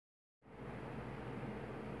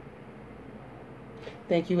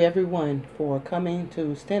Thank you everyone for coming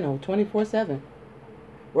to Steno 24/7,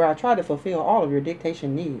 where I try to fulfill all of your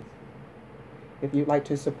dictation needs. If you'd like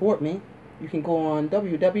to support me, you can go on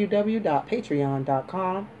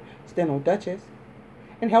www.patreon.com, Steno Duchess,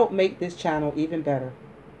 and help make this channel even better.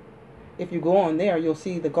 If you go on there, you'll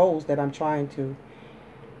see the goals that I'm trying to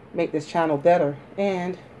make this channel better.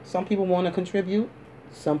 And some people want to contribute,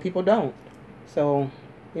 some people don't. So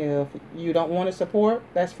if you don't want to support,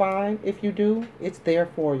 that's fine. If you do, it's there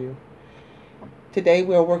for you. Today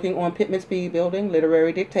we're working on Pittman Speed Building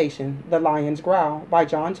Literary Dictation, The Lion's Growl by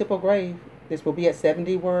John Tipple-Grave. This will be at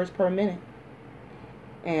 70 words per minute.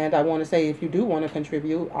 And I want to say, if you do want to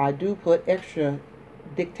contribute, I do put extra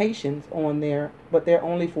dictations on there, but they're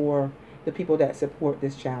only for the people that support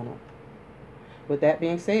this channel. With that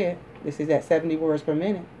being said, this is at 70 words per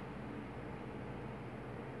minute.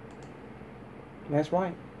 That's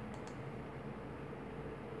right.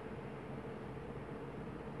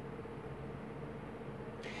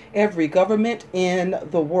 Every government in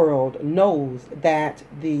the world knows that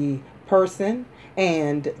the person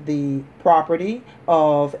and the property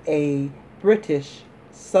of a British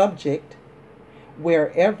subject,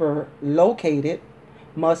 wherever located,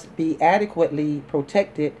 must be adequately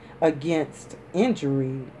protected against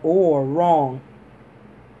injury or wrong.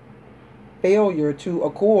 Failure to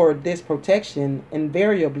accord this protection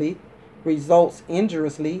invariably results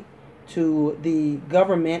injuriously to the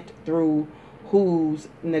government through whose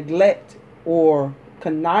neglect or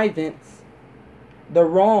connivance the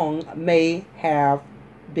wrong may have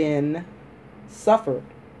been suffered.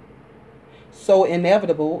 So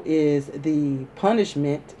inevitable is the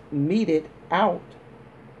punishment meted out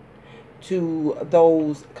to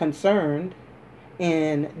those concerned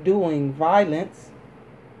in doing violence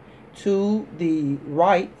to the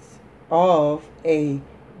rights of a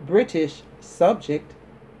British subject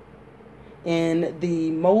in the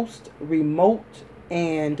most remote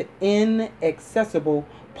and inaccessible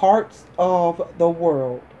parts of the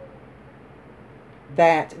world,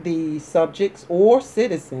 that the subjects or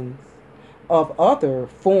citizens of other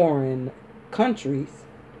foreign countries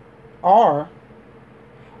are,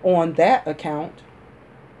 on that account,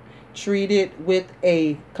 treated with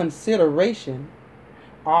a consideration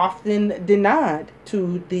often denied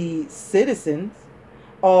to the citizens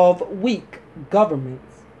of weak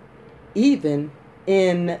governments, even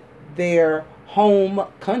in their home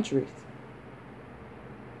countries.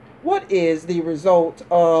 What is the result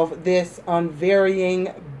of this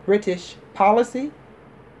unvarying British policy?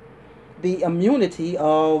 The immunity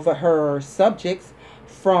of her subjects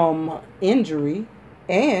from injury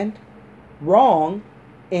and wrong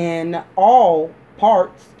in all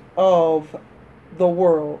parts of the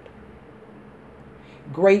world.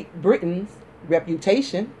 Great Britain's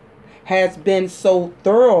reputation has been so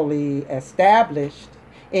thoroughly established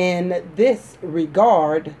in this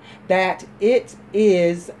regard that it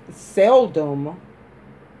is seldom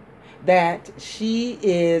that she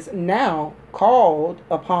is now called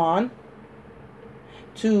upon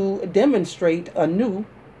to demonstrate anew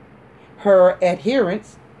her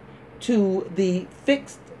adherence to the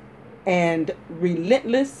fixed and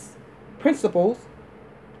relentless principles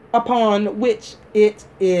upon which it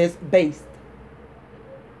is based.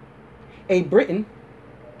 A Briton,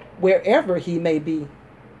 wherever he may be,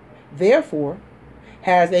 therefore,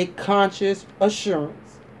 has a conscious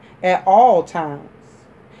assurance at all times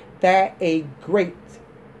that a great,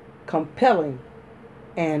 compelling,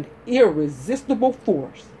 and irresistible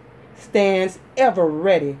force stands ever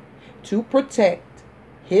ready to protect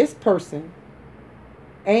his person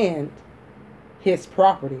and his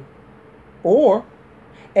property, or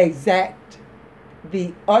exact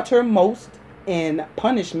the uttermost in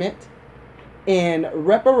punishment in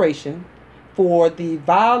reparation for the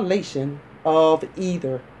violation of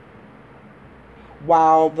either.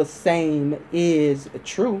 While the same is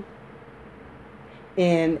true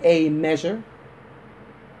in a measure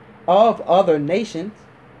of other nations,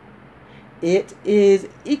 it is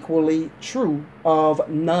equally true of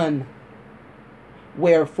none.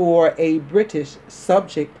 Wherefore a British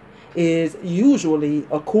subject is usually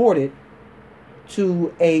accorded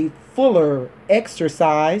to a fuller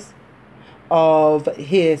exercise of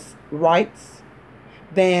his rights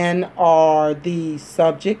than are the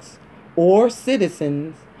subjects or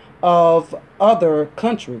citizens of other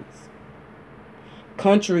countries.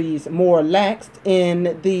 Countries more laxed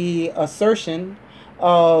in the assertion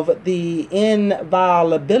of the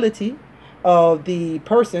inviolability of the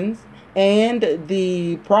persons and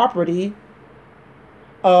the property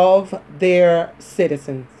of their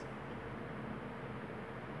citizens.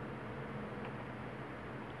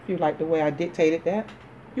 If you like the way I dictated that,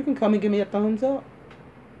 you can come and give me a thumbs up.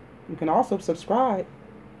 You can also subscribe.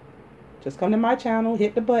 Just come to my channel,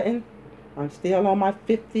 hit the button. I'm still on my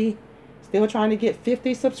 50, still trying to get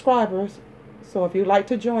 50 subscribers. So if you'd like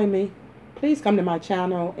to join me, please come to my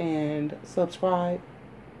channel and subscribe.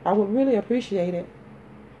 I would really appreciate it.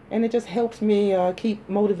 And it just helps me keep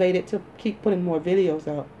motivated to keep putting more videos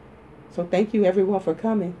up. So thank you everyone for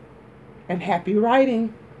coming. And happy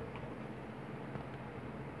writing.